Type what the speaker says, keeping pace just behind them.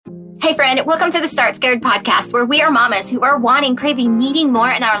Hey friend, welcome to the Start Scared podcast, where we are mamas who are wanting, craving, needing more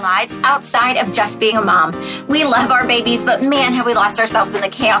in our lives outside of just being a mom. We love our babies, but man, have we lost ourselves in the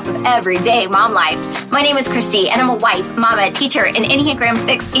chaos of everyday mom life. My name is Christy, and I'm a wife, mama, teacher, an Enneagram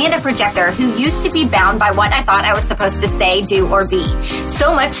 6, and a projector who used to be bound by what I thought I was supposed to say, do, or be.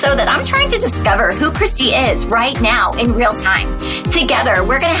 So much so that I'm trying to discover who Christy is right now in real time. Together,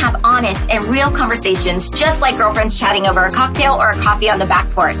 we're going to have honest and real conversations, just like girlfriends chatting over a cocktail or a coffee on the back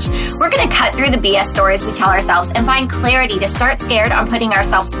porch. We're going to cut through the BS stories we tell ourselves and find clarity to start scared on putting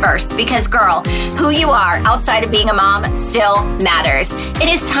ourselves first. Because girl, who you are outside of being a mom still matters. It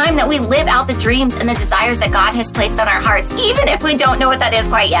is time that we live out the dreams and the desires that God has placed on our hearts, even if we don't know what that is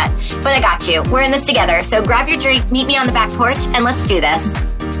quite yet. But I got you. We're in this together. So grab your drink, meet me on the back porch, and let's do this.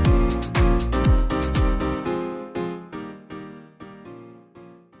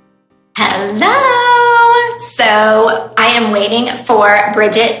 Hello. So I am waiting for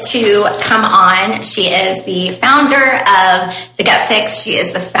Bridget to come on. She is the founder of The Gut Fix. She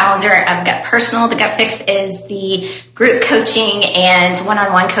is the founder of Gut Personal. The Gut Fix is the group coaching and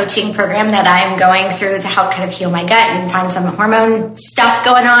one-on-one coaching program that I'm going through to help kind of heal my gut and find some hormone stuff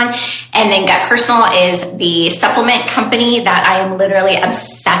going on. And then Gut Personal is the supplement company that I am literally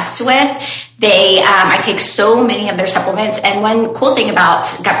obsessed with. I take so many of their supplements, and one cool thing about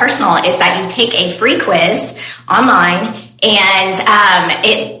Gut Personal is that you take a free quiz online, and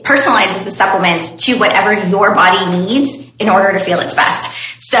it personalizes the supplements to whatever your body needs in order to feel its best.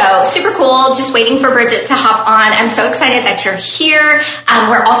 So super cool. Just waiting for Bridget to hop on. I'm so excited that you're here.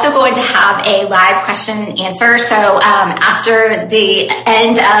 We're also going to have a live question and answer. So after the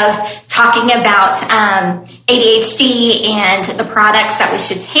end of talking about ADHD and the products that we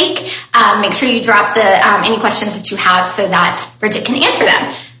should take, make sure you drop any questions that you have so that Bridget can answer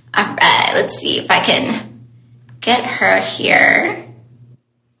them. All right, let's see if I can get her here.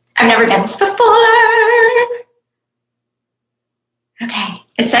 I've never done this before. Okay.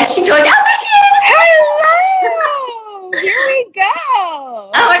 It says she joined. Oh, there she is! Hello! Here we go.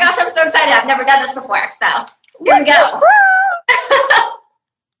 Oh my gosh, I'm so excited. I've never done this before. So here we go.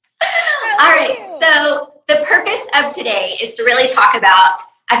 All right. So the purpose of today is to really talk about,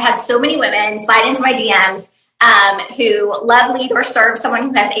 I've had so many women slide into my DMs who love, lead, or serve someone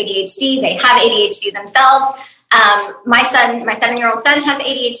who has ADHD. They have ADHD themselves. My 7-year-old son has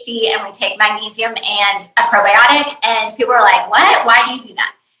ADHD, and we take magnesium and a probiotic, and people are like, what? Why do you do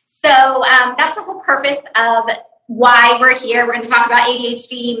that? So that's the whole purpose of why we're here. We're going to talk about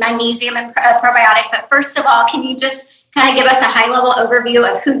ADHD, magnesium, and probiotic. But first of all, can you just kind of give us a high-level overview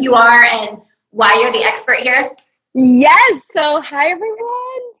of who you are and why you're the expert here? Yes. So hi,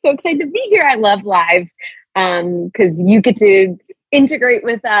 everyone. So excited to be here. I love live because you get to integrate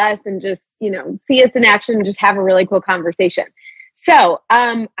with us and just, see us in action and just have a really cool conversation. So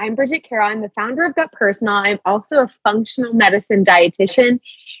I'm Bridget Carroll. I'm the founder of Gut Personal. I'm also a functional medicine dietitian,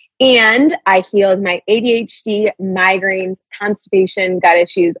 and I healed my ADHD, migraines, constipation, gut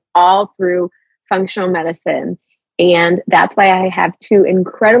issues, all through functional medicine. And that's why I have 2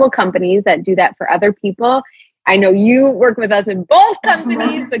 incredible companies that do that for other people. I know you work with us in both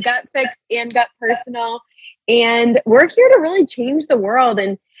companies, the Gut Fix and Gut Personal. And we're here to really change the world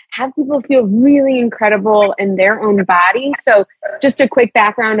and have people feel really incredible in their own body. So just a quick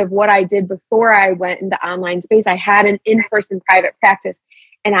background of what I did before I went into online space. I had an in-person private practice,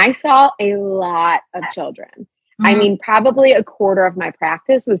 and I saw a lot of children. Mm-hmm. I mean, probably a quarter of my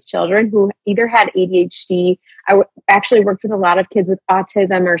practice was children who either had ADHD. I actually worked with a lot of kids with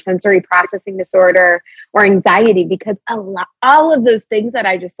autism or sensory processing disorder or anxiety, because all of those things that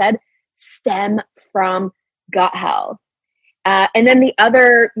I just said stem from gut health. And then the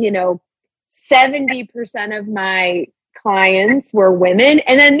other, 70% of my clients were women,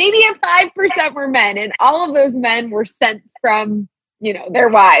 and then maybe 5% were men. And all of those men were sent from, their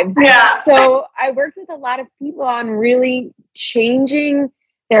wives. Yeah. So I worked with a lot of people on really changing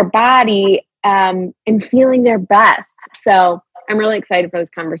their body and feeling their best. So I'm really excited for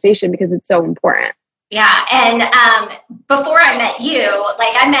this conversation because it's so important. Yeah. And before I met you,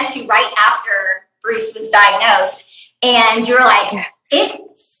 I met you right after Bruce was diagnosed. And you were like, it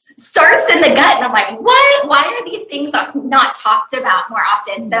starts in the gut. And I'm like, what? Why are these things not talked about more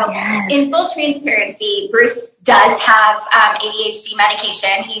often? So in full transparency, Bruce does have ADHD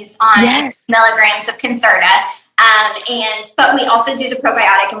medication. He's on milligrams of Concerta. But we also do the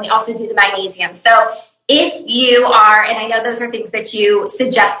probiotic, and we also do the magnesium. So if you are, and I know those are things that you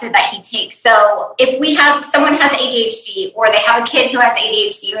suggested that he takes. So if we have someone has ADHD, or they have a kid who has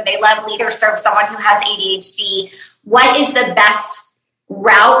ADHD, or they love, lead, or serve someone who has ADHD, what is the best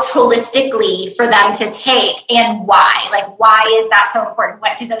route holistically for them to take, and why? Like, why is that so important?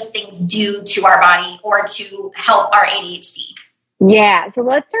 What do those things do to our body or to help our ADHD? Yeah, so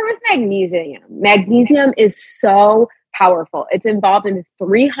let's start with magnesium. Magnesium is so powerful. It's involved in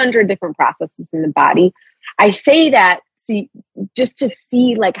 300 different processes in the body. I say that just to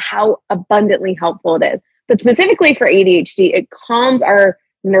see like how abundantly helpful it is. But specifically for ADHD, it calms our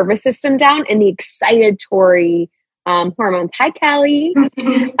nervous system down and the excitatory hormones. Hi, Callie.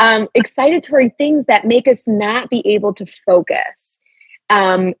 Excitatory things that make us not be able to focus.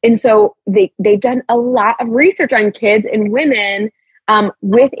 And so they've done a lot of research on kids and women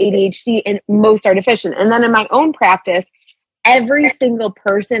with ADHD, and most are deficient. And then in my own practice, every single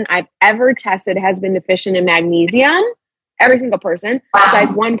person I've ever tested has been deficient in magnesium. Every single person,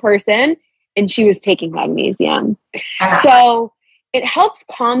 besides one person, and she was taking magnesium. So it helps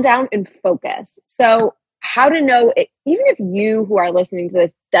calm down and focus. So how to know, even if you who are listening to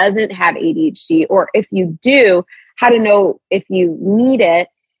this doesn't have ADHD, or if you do, how to know if you need it.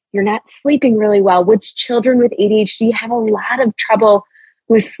 You're not sleeping really well, which children with ADHD have a lot of trouble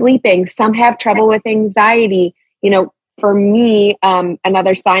with sleeping. Some have trouble with anxiety. You know, for me,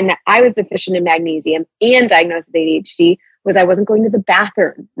 another sign that I was deficient in magnesium and diagnosed with ADHD was I wasn't going to the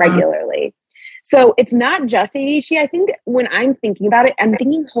bathroom regularly. So it's not just ADHD. I think when I'm thinking about it, I'm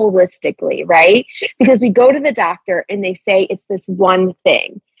thinking holistically, right? Because we go to the doctor and they say it's this one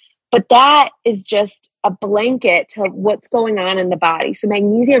thing, but that is just a blanket to what's going on in the body. So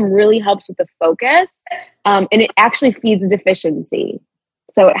magnesium really helps with the focus, and it actually feeds a deficiency.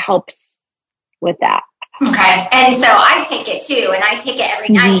 So it helps with that. Okay. And so I take it too, and I take it every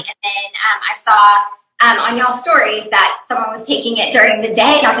night. And then I saw on y'all stories that someone was taking it during the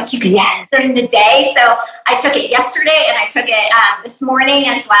day, and I was like, you can take it during the day. So I took it yesterday, and I took it this morning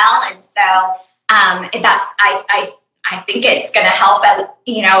as well. And so that's I think it's going to help.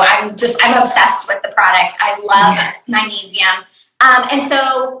 You know, I'm obsessed with the product. I love magnesium. And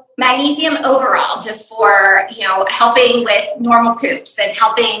so magnesium overall, just for, you know, helping with normal poops and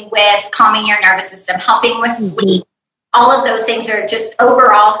helping with calming your nervous system, helping with sleep. All of those things are just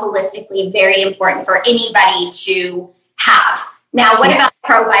overall holistically very important for anybody to have. Now, what about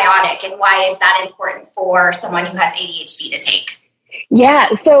probiotic, and why is that important for someone who has ADHD to take?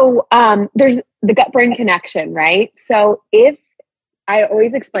 Yeah. So there's the gut-brain connection, right? So if I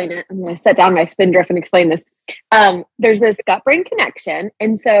always explain it, I'm going to set down my Spindrift and explain this. There's this gut-brain connection.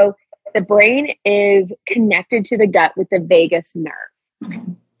 And so the brain is connected to the gut with the vagus nerve. Okay.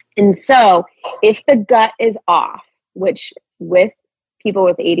 And so if the gut is off, which with people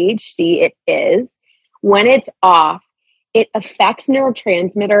with ADHD, it is, when it's off, it affects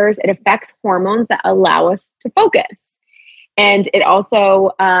neurotransmitters, it affects hormones that allow us to focus. And it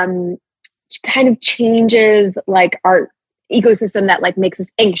also kind of changes like our ecosystem that like makes us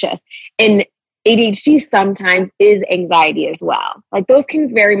anxious. And ADHD sometimes is anxiety as well. Like those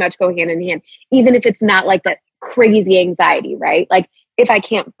can very much go hand in hand, even if it's not like that crazy anxiety, right? Like if I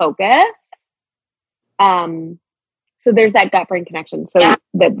can't focus, so there's that gut-brain connection. So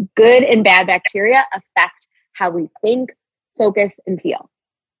the good and bad bacteria affect how we think, focus, and feel.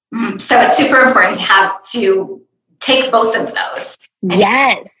 So it's super important to take both of those.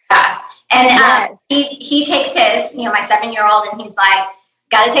 Yes. And he takes his, you know, my 7-year-old, and he's like,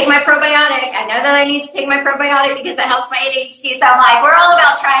 got to take my probiotic. I know that I need to take my probiotic because it helps my ADHD. So I'm like, we're all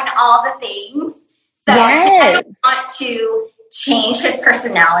about trying all the things. So I don't want to change his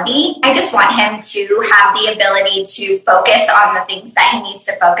personality. I just want him to have the ability to focus on the things that he needs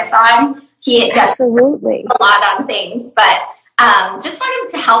to focus on. He does a lot on things, but just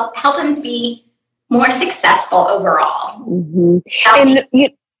want him to help him to be more successful overall. And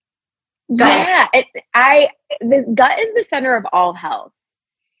the gut is the center of all health.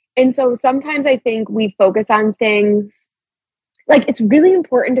 And so sometimes I think we focus on things, like it's really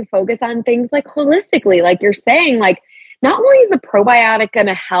important to focus on things like holistically, like you're saying, like not only is the probiotic going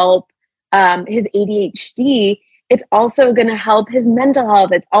to help his ADHD, it's also going to help his mental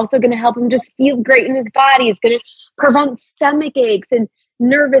health. It's also going to help him just feel great in his body. It's going to prevent stomach aches and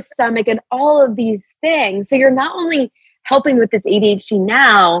nervous stomach and all of these things. So you're not only helping with this ADHD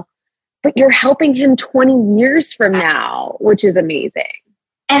now, but you're helping him 20 years from now, which is amazing.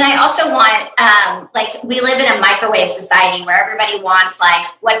 And I also want, like, we live in a microwave society where everybody wants, like,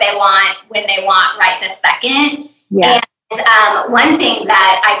 what they want, when they want, right this second. Yeah. And one thing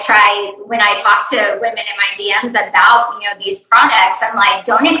that I try when I talk to women in my DMs about, you know, these products, I'm like,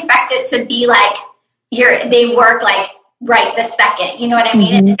 don't expect it to be like they work, like, right this second. You know what I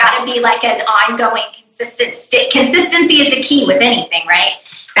mean? It's got to be, like, an ongoing, consistent Consistency is the key with anything, right?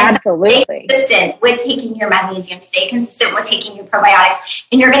 And absolutely. So stay consistent with taking your magnesium, stay consistent with taking your probiotics,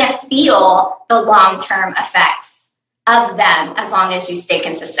 and you're going to feel the long-term effects of them as long as you stay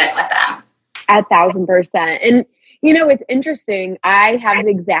consistent with them. 1,000%. And, it's interesting. I have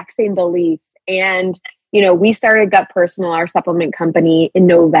the exact same belief. And, we started Gut Personal, our supplement company, in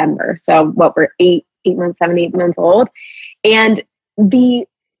November. So we're 8 months, 7, 8 months old. And the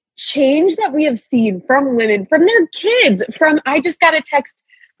change that we have seen from women, from their kids, I just got a text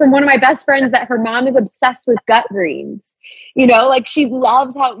from one of my best friends that her mom is obsessed with gut greens. She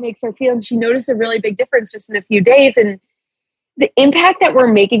loves how it makes her feel. And she noticed a really big difference just in a few days. And the impact that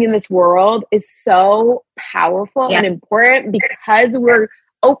we're making in this world is so powerful and important because we're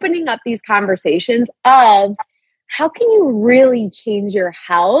opening up these conversations of how can you really change your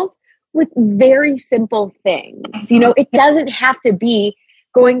health with very simple things. It doesn't have to be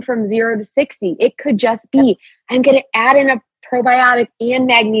going from 0 to 60. It could just be, I'm going to add in a probiotic and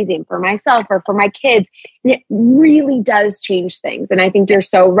magnesium for myself or for my kids. And it really does change things. And I think you're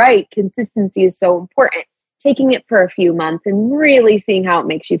so right. Consistency is so important. Taking it for a few months and really seeing how it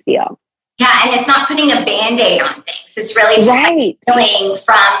makes you feel. Yeah, and it's not putting a Band-Aid on things. It's really just healing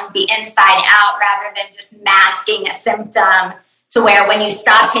from the inside out rather than just masking a symptom to where when you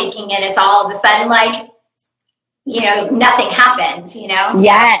stop taking it, it's all of a sudden nothing happens,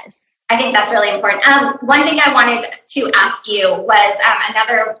 Yes. I think that's really important. One thing I wanted to ask you was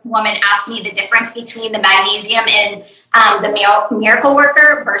another woman asked me the difference between the magnesium in the Miracle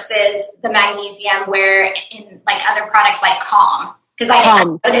Worker versus the magnesium where in other products like Calm. Because I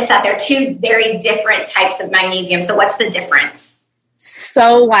noticed that they're two very different types of magnesium. So what's the difference?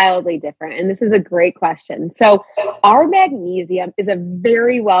 So wildly different. And this is a great question. So our magnesium is a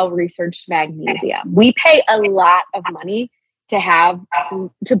very well-researched magnesium. We pay a lot of money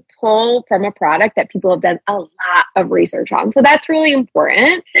to pull from a product that people have done a lot of research on. So that's really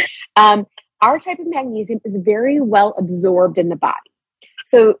important. Our type of magnesium is very well absorbed in the body.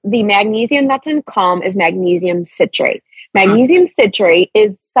 So the magnesium that's in Calm is magnesium citrate. Magnesium citrate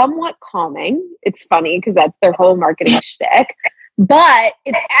is somewhat calming. It's funny because that's their whole marketing shtick, but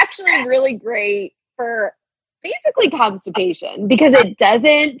it's actually really great for basically constipation because it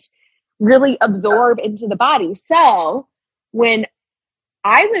doesn't really absorb into the body. So when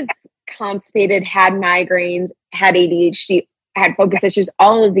I was constipated, had migraines, had ADHD, had focus issues,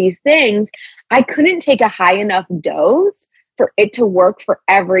 all of these things, I couldn't take a high enough dose for it to work for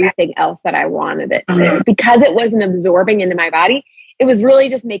everything else that I wanted it to. Because it wasn't absorbing into my body, it was really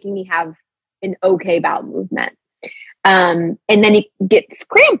just making me have an okay bowel movement. And then it gets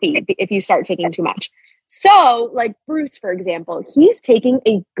crampy if you start taking too much. So like Bruce, for example, he's taking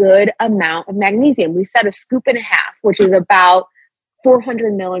a good amount of magnesium. We said 1.5 scoops, which is about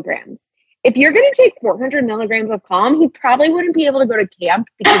 400 milligrams. If you're going to take 400 milligrams of Calm, he probably wouldn't be able to go to camp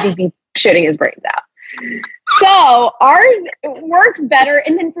because he'd be shitting his brains out. So ours works better.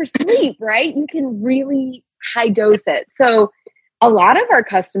 And then for sleep, right? You can really high dose it. So a lot of our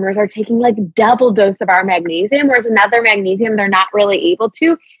customers are taking like double dose of our magnesium, whereas another magnesium they're not really able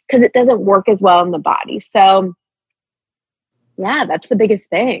to because it doesn't work as well in the body. So yeah, that's the biggest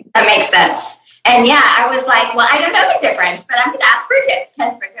thing. That makes sense. And yeah, I was like, well, I don't know the difference, but I'm going to ask Bridget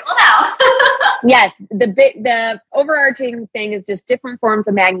because Bridget will know. Yes, the overarching thing is just different forms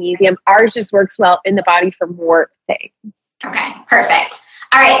of magnesium. Ours just works well in the body for more things. Okay, perfect.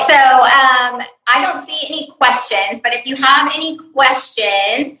 All right, so I don't see any questions, but if you have any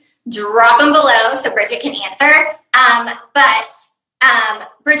questions, drop them below so Bridget can answer.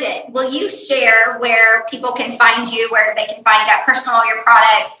 Bridget, will you share where people can find you, where they can find Gut Personal, your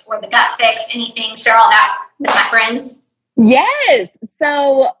products, or the Gut Fix, anything? Share all that with my friends. Yes.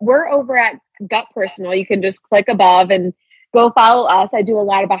 So we're over at Gut Personal. You can just click above and go follow us. I do a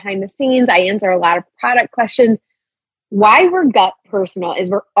lot of behind the scenes. I answer a lot of product questions. Why we're Gut Personal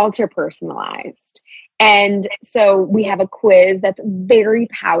is we're ultra personalized. And so we have a quiz that's very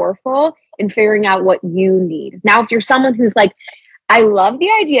powerful in figuring out what you need. Now, if you're someone who's like, I love the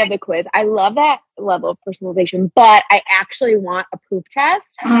idea of the quiz, I love that level of personalization, but I actually want a poop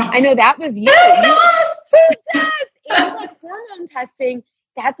test. I know that was you. Poop test! And like hormone testing,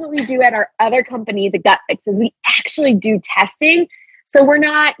 that's what we do at our other company, the Gut Fix, is we actually do testing. So we're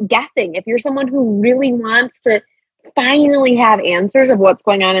not guessing. If you're someone who really wants to finally have answers of what's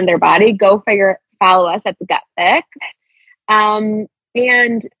going on in their body, follow us at the Gut Fix. And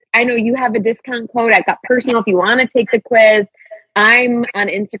I know you have a discount code at Gut Personal if you want to take the quiz. I'm on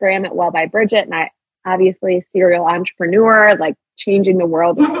Instagram at Well by Bridget, and I obviously a serial entrepreneur, like changing the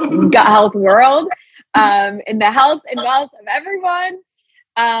world, gut health world, and the health and wealth of everyone.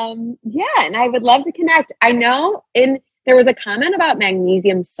 And I would love to connect. I know there was a comment about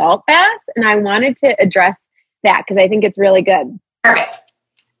magnesium salt baths, and I wanted to address that because I think it's really good. Perfect.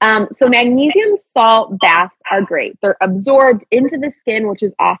 So magnesium salt baths are great. They're absorbed into the skin, which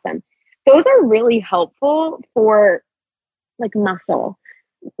is awesome. Those are really helpful for like muscle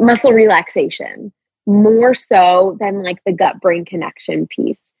relaxation, more so than like the gut-brain connection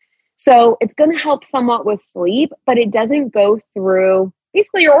piece. So it's going to help somewhat with sleep, but it doesn't go through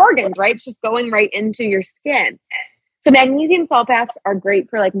basically your organs, right? It's just going right into your skin. So magnesium salt baths are great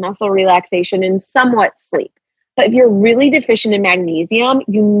for like muscle relaxation and somewhat sleep. But if you're really deficient in magnesium,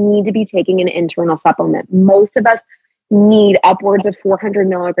 you need to be taking an internal supplement. Most of us need upwards of 400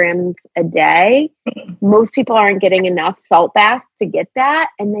 milligrams a day. Most people aren't getting enough salt baths to get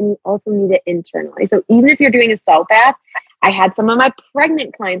that. And then you also need it internally. So even if you're doing a salt bath, I had some of my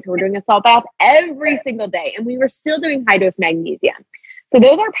pregnant clients who were doing a salt bath every single day, and we were still doing high dose magnesium. So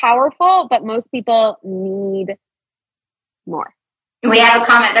those are powerful, but most people need more. We have a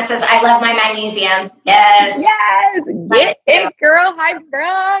comment that says, I love my magnesium. Yes. Yes. Get it, girl. Hi,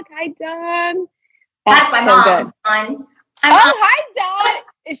 Brooke. Hi, Dawn. That's my mom. Hi, Dawn.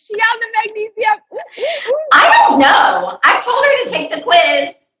 Is she on the magnesium? I don't know. I've told her to take the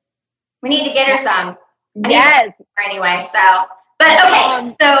quiz. We need to get her some. Yes. Anyway, but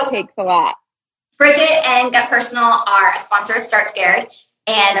okay. So it takes a lot. Bridget and Gut Personal are a sponsor of Start Scared,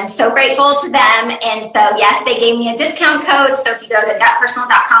 and I'm so grateful to them. And so, yes, they gave me a discount code. So if you go to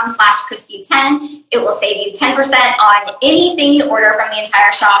gutpersonal.com/Christy10, it will save you 10% on anything you order from the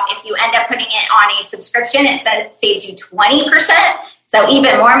entire shop. If you end up putting it on a subscription, it saves you 20%. So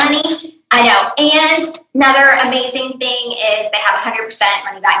even more money. I know. And another amazing thing is they have a 100%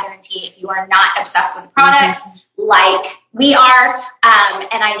 money back guarantee if you are not obsessed with the products like we are.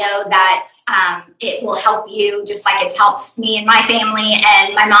 And I know that it will help you just like it's helped me and my family.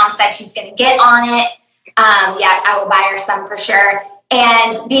 And my mom said she's going to get on it. I will buy her some for sure.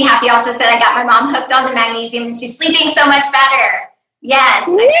 And Be Happy also said I got my mom hooked on the magnesium and she's sleeping so much better. Yes. I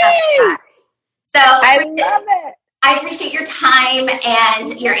love it. I appreciate your time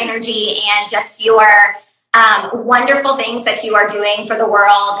and your energy and just your wonderful things that you are doing for the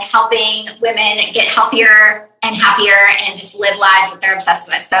world, helping women get healthier and happier and just live lives that they're obsessed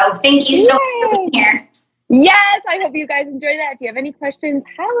with. So thank you so much for being here. Yes, I hope you guys enjoy that. If you have any questions,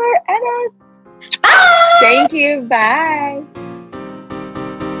 holler at us. Bye. Thank you. Bye.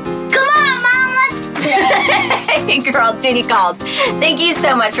 Come on, Mom. Hey, girl, duty calls. Thank you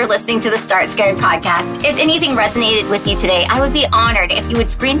so much for listening to the Start Scared podcast. If anything resonated with you today, I would be honored if you would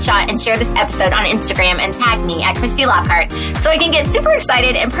screenshot and share this episode on Instagram and tag me at Christy Lockhart so I can get super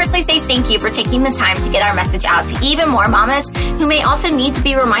excited and personally say thank you for taking the time to get our message out to even more mamas who may also need to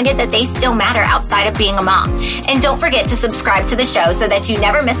be reminded that they still matter outside of being a mom. And don't forget to subscribe to the show so that you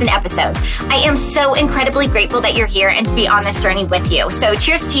never miss an episode. I am so incredibly grateful that you're here and to be on this journey with you. So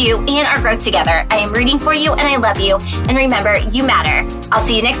cheers to you and our growth together. I am rooting for you and I love you. And remember, you matter. I'll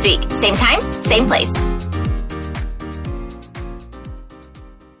see you next week. Same time, same place.